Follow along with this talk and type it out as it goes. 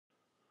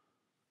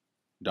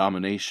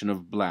Domination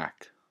of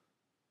Black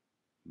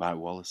by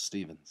Wallace.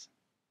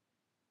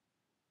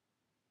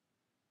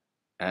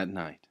 At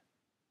night,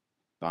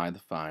 by the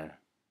fire,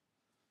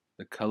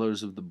 the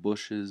colors of the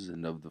bushes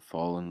and of the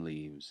fallen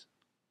leaves,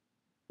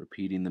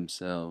 repeating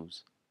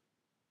themselves,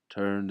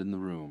 turned in the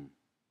room,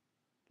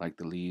 like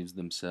the leaves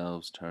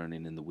themselves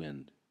turning in the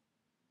wind.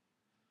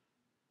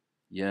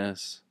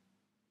 Yes,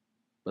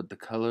 but the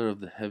color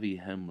of the heavy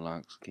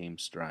hemlocks came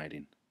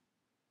striding,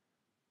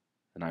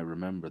 and I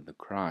remembered the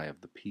cry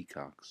of the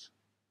peacocks.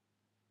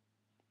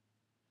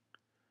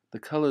 The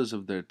colors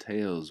of their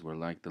tails were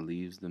like the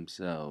leaves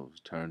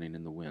themselves turning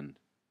in the wind,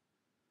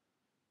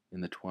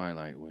 in the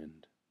twilight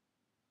wind.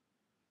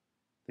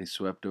 They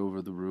swept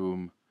over the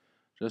room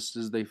just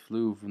as they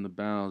flew from the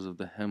boughs of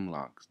the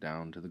hemlocks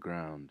down to the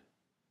ground.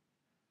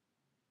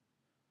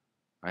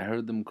 I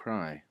heard them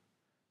cry,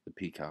 the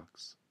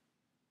peacocks.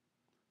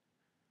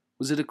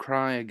 Was it a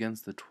cry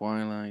against the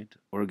twilight,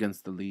 or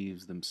against the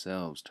leaves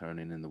themselves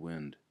turning in the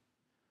wind,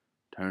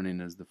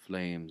 turning as the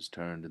flames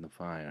turned in the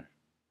fire,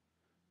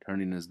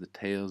 turning as the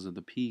tails of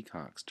the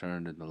peacocks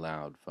turned in the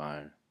loud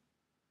fire,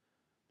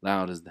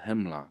 loud as the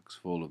hemlocks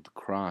full of the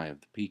cry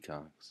of the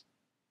peacocks?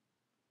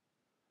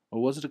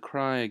 Or was it a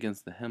cry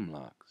against the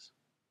hemlocks?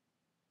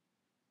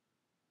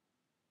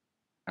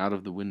 Out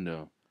of the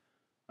window,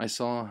 I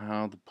saw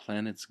how the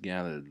planets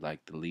gathered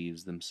like the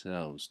leaves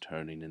themselves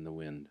turning in the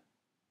wind.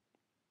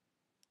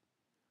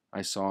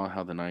 I saw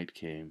how the night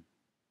came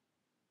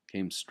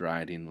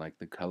striding like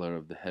the color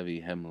of the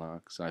heavy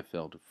hemlocks. I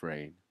felt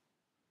afraid,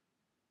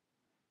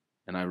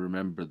 and I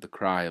remembered the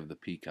cry of the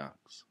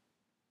peacocks.